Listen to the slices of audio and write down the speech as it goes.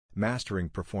Mastering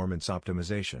performance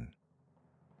optimization.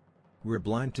 We're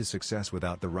blind to success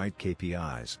without the right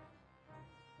KPIs.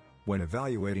 When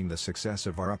evaluating the success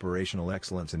of our operational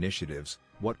excellence initiatives,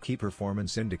 what key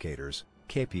performance indicators,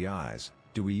 KPIs,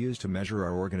 do we use to measure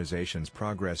our organization's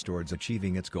progress towards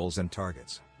achieving its goals and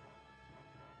targets?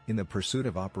 In the pursuit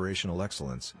of operational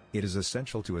excellence, it is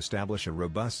essential to establish a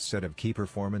robust set of key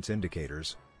performance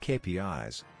indicators,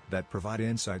 KPIs, that provide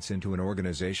insights into an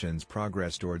organization's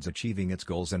progress towards achieving its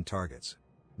goals and targets.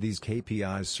 These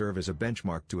KPIs serve as a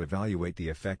benchmark to evaluate the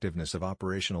effectiveness of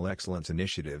operational excellence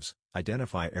initiatives,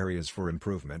 identify areas for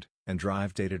improvement, and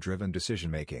drive data-driven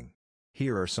decision-making.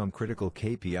 Here are some critical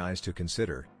KPIs to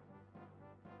consider.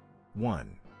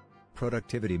 1.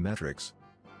 Productivity metrics.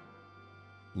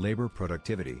 Labor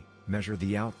productivity, measure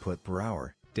the output per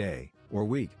hour, day, or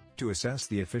week, to assess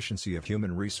the efficiency of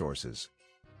human resources.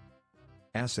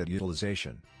 Asset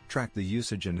utilization, track the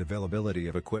usage and availability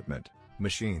of equipment,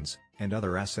 machines, and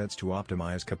other assets to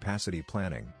optimize capacity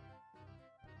planning.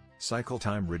 Cycle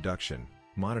time reduction,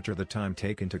 monitor the time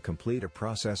taken to complete a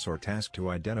process or task to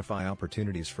identify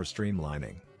opportunities for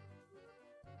streamlining.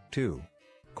 2.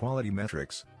 Quality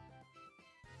metrics.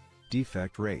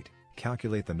 Defect rate,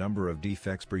 calculate the number of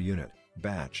defects per unit,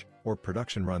 batch, or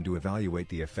production run to evaluate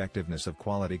the effectiveness of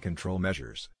quality control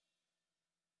measures.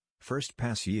 First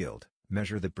pass yield,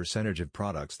 measure the percentage of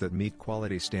products that meet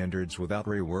quality standards without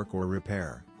rework or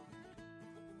repair.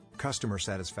 Customer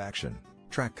satisfaction,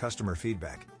 track customer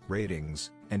feedback,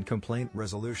 ratings, and complaint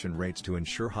resolution rates to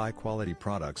ensure high-quality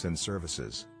products and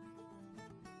services.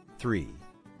 3.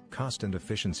 Cost and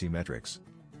efficiency metrics.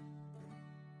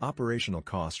 Operational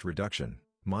cost reduction,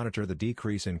 monitor the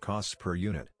decrease in costs per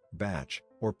unit, batch,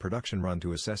 or production run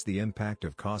to assess the impact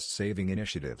of cost-saving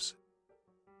initiatives.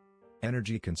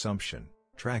 Energy consumption,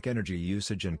 track energy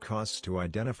usage and costs to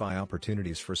identify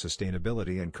opportunities for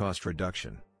sustainability and cost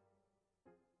reduction.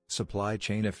 Supply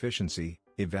chain efficiency,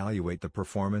 evaluate the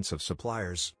performance of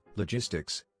suppliers,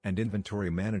 logistics, and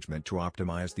inventory management to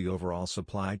optimize the overall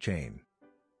supply chain.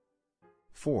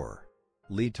 4.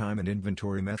 Lead time and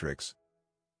inventory metrics.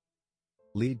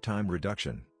 Lead time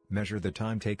reduction, measure the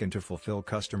time taken to fulfill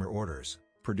customer orders,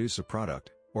 produce a product,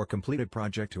 or complete a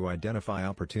project to identify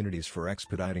opportunities for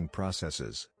expediting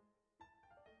processes.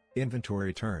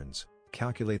 Inventory turns,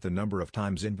 calculate the number of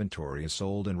times inventory is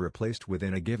sold and replaced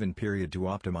within a given period to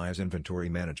optimize inventory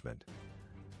management.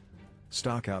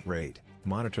 Stockout rate,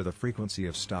 monitor the frequency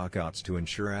of stockouts to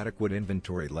ensure adequate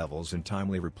inventory levels and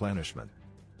timely replenishment.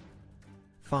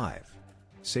 5.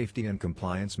 Safety and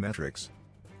compliance metrics.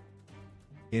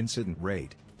 Incident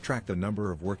rate, track the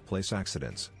number of workplace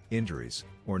accidents, injuries,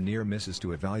 or near misses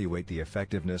to evaluate the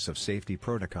effectiveness of safety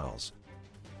protocols.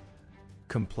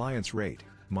 Compliance rate,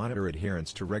 monitor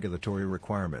adherence to regulatory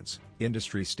requirements,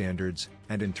 industry standards,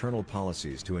 and internal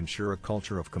policies to ensure a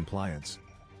culture of compliance.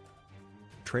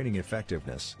 Training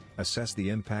effectiveness, assess the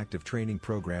impact of training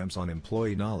programs on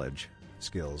employee knowledge,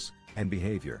 skills, and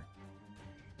behavior.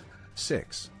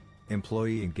 6.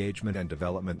 Employee engagement and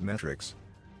development metrics.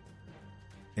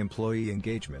 Employee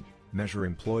engagement, measure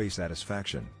employee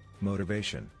satisfaction,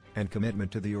 motivation, and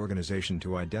commitment to the organization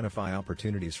to identify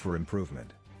opportunities for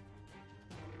improvement.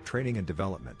 Training and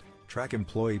development, track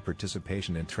employee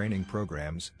participation in training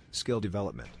programs, skill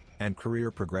development, and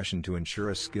career progression to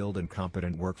ensure a skilled and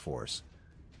competent workforce.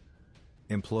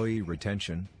 Employee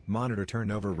retention, monitor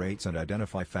turnover rates and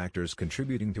identify factors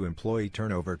contributing to employee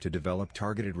turnover to develop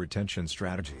targeted retention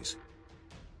strategies.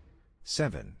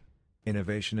 7.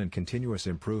 Innovation and continuous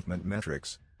improvement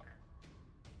metrics.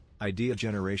 Idea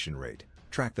generation rate,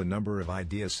 track the number of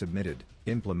ideas submitted,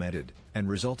 implemented, and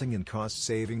resulting in cost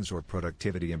savings or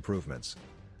productivity improvements.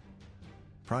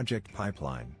 Project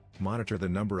pipeline, monitor the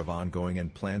number of ongoing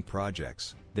and planned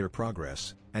projects, their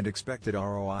progress, and expected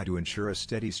ROI to ensure a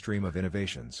steady stream of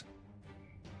innovations.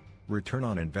 Return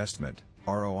on investment,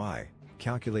 ROI,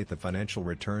 calculate the financial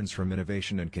returns from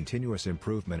innovation and continuous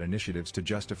improvement initiatives to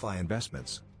justify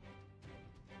investments.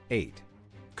 8.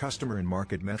 Customer and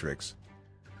market metrics.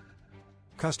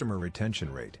 Customer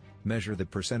retention rate, measure the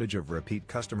percentage of repeat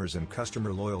customers and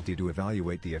customer loyalty to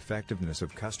evaluate the effectiveness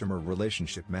of customer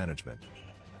relationship management.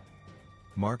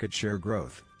 Market share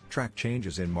growth, track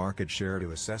changes in market share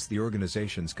to assess the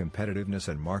organization's competitiveness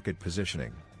and market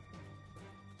positioning.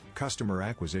 Customer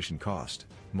acquisition cost,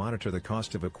 monitor the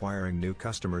cost of acquiring new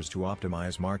customers to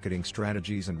optimize marketing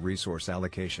strategies and resource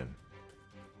allocation.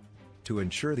 To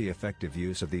ensure the effective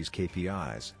use of these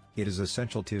KPIs, it is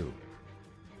essential to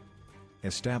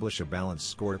establish a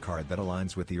balanced scorecard that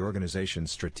aligns with the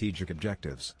organization's strategic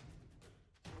objectives.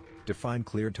 Define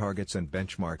clear targets and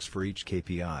benchmarks for each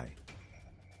KPI.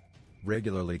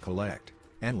 Regularly collect,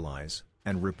 analyze,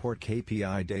 and report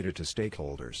KPI data to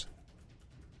stakeholders.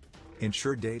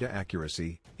 Ensure data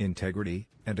accuracy, integrity,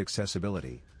 and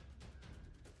accessibility.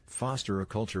 Foster a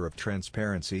culture of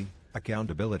transparency,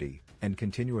 accountability, and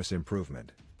continuous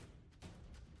improvement.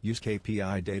 Use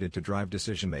KPI data to drive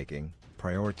decision-making,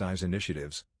 prioritize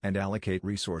initiatives, and allocate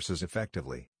resources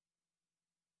effectively.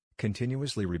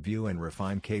 Continuously review and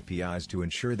refine KPIs to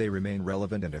ensure they remain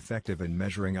relevant and effective in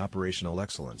measuring operational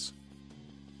excellence.